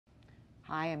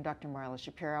Hi, I'm Dr. Marla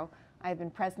Shapiro. I've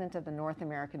been president of the North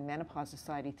American Menopause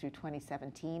Society through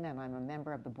 2017, and I'm a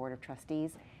member of the Board of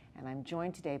Trustees. And I'm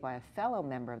joined today by a fellow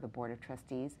member of the Board of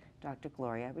Trustees, Dr.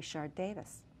 Gloria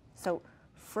Richard-Davis. So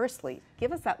firstly,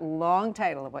 give us that long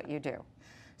title of what you do.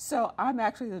 So I'm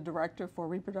actually the Director for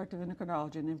Reproductive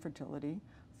Endocrinology and Infertility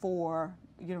for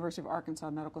University of Arkansas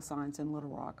Medical Science in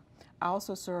Little Rock. I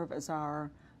also serve as our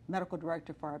Medical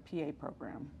Director for our PA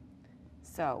program.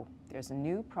 So there's a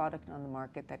new product on the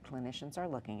market that clinicians are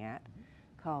looking at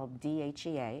called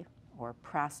DHEA, or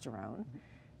prasterone.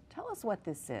 Tell us what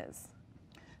this is.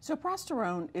 So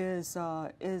prasterone is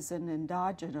an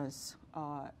endogenous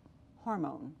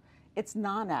hormone. It's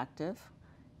non-active.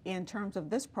 In terms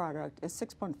of this product, it's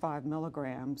 6.5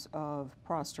 milligrams of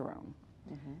prasterone.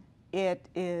 It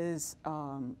is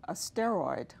a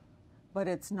steroid, but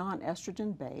it's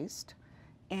non-estrogen based,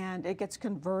 and it gets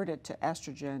converted to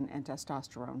estrogen and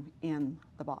testosterone in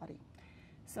the body.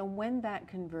 So when that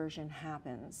conversion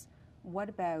happens, what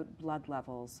about blood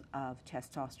levels of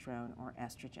testosterone or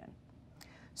estrogen?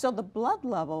 So the blood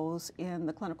levels in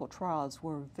the clinical trials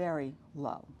were very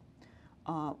low.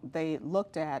 They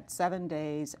looked at 7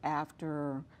 days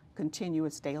after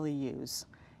continuous daily use.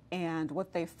 And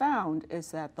what they found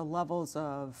is that the levels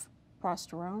of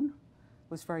prasterone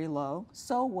was very low,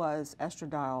 so was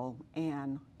estradiol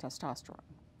and testosterone.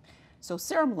 So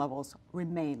serum levels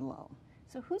remain low.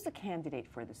 So who's a candidate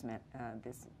for this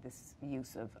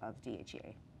use of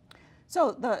DHEA?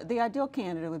 So the ideal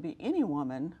candidate would be any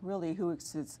woman really who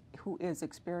is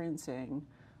experiencing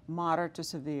moderate to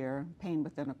severe pain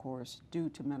with intercourse due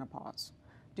to menopause,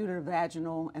 due to the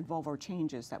vaginal and vulvar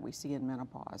changes that we see in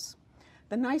menopause.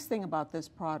 The nice thing about this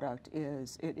product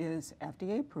is it is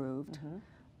FDA-approved.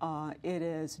 It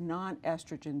is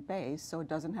non-estrogen based, so it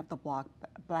doesn't have the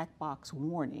black box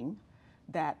warning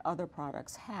that other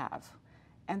products have.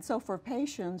 And so for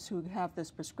patients who have this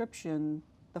prescription,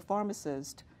 the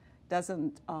pharmacist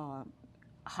doesn't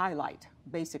highlight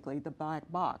basically the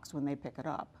black box when they pick it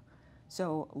up.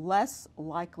 So less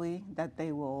likely that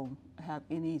they will have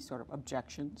any sort of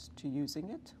objections to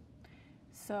using it.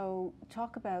 So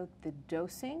talk about the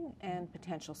dosing and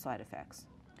potential side effects.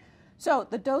 So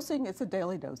the dosing, it's a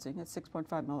daily dosing. It's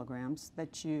 6.5 milligrams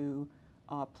that you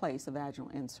place a vaginal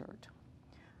insert.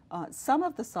 Some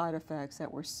of the side effects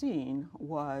that we're seeing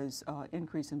was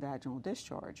increase in vaginal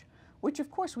discharge, which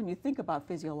of course when you think about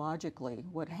physiologically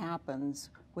what happens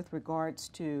with regards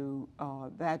to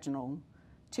vaginal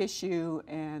tissue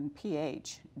and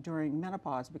pH during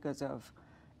menopause because of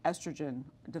estrogen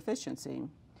deficiency,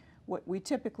 what we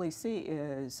typically see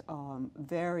is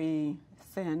very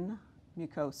thin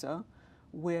mucosa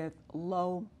with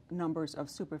low numbers of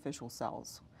superficial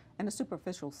cells. And the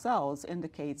superficial cells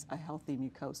indicates a healthy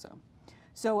mucosa.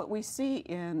 So what we see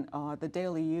in the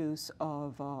daily use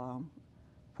of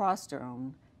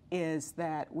prasterone is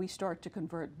that we start to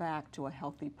convert back to a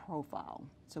healthy profile.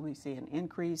 So we see an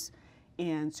increase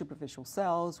in superficial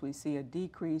cells, we see a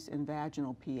decrease in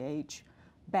vaginal pH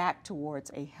back towards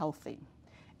a healthy.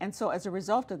 And so as a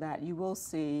result of that, you will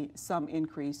see some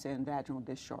increase in vaginal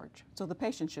discharge. So the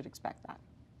patient should expect that.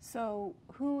 So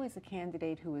who is a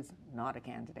candidate, who is not a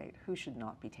candidate? Who should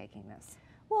not be taking this?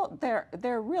 Well,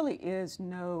 there really is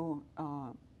no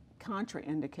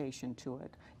contraindication to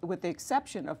it, with the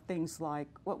exception of things like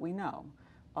what we know.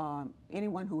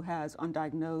 Anyone who has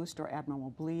undiagnosed or abnormal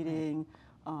bleeding,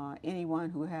 anyone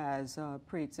who has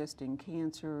pre-existing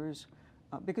cancers,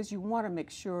 because you want to make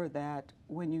sure that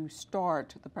when you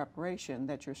start the preparation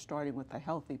that you're starting with a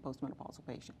healthy postmenopausal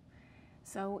patient.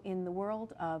 So in the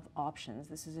world of options,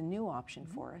 this is a new option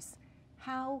for us.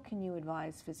 How can you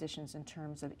advise physicians in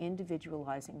terms of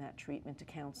individualizing that treatment to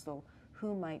counsel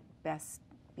who might best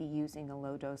be using a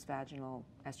low-dose vaginal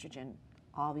estrogen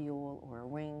ovule or a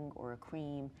ring or a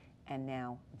cream, and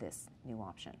now this new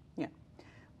option? Yeah.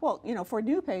 Well, you know, for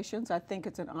new patients, I think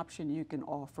it's an option you can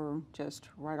offer just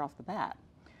right off the bat.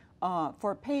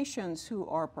 For patients who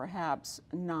are perhaps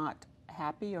not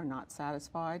happy or not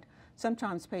satisfied,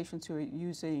 sometimes patients who are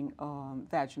using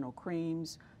vaginal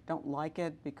creams don't like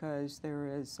it because there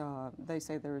is, they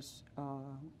say there's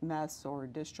mess or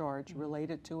discharge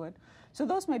related to it. So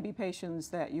those may be patients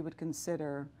that you would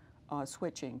consider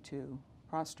switching to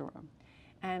prasterone.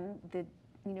 And the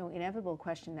inevitable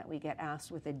question that we get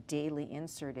asked with a daily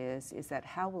insert is that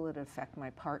how will it affect my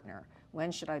partner?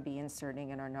 When should I be inserting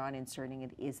it or not inserting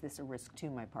it? Is this a risk to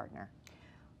my partner?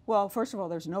 Well, first of all,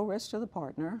 there's no risk to the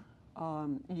partner.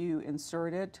 You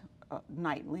insert it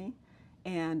nightly,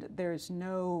 and there's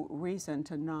no reason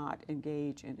to not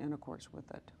engage in intercourse with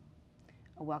it.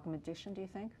 A welcome addition, do you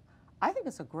think? I think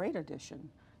it's a great addition.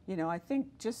 You know, I think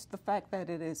just the fact that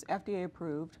it is FDA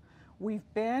approved, we've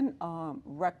been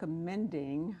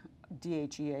recommending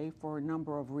DHEA for a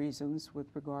number of reasons with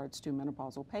regards to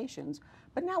menopausal patients,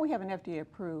 but now we have an FDA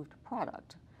approved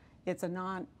product. It's a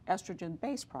non-estrogen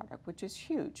based product, which is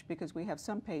huge because we have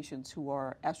some patients who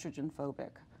are estrogen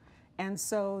phobic. And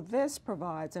so this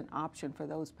provides an option for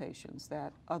those patients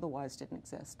that otherwise didn't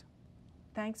exist.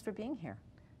 Thanks for being here.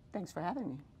 Thanks for having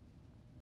me.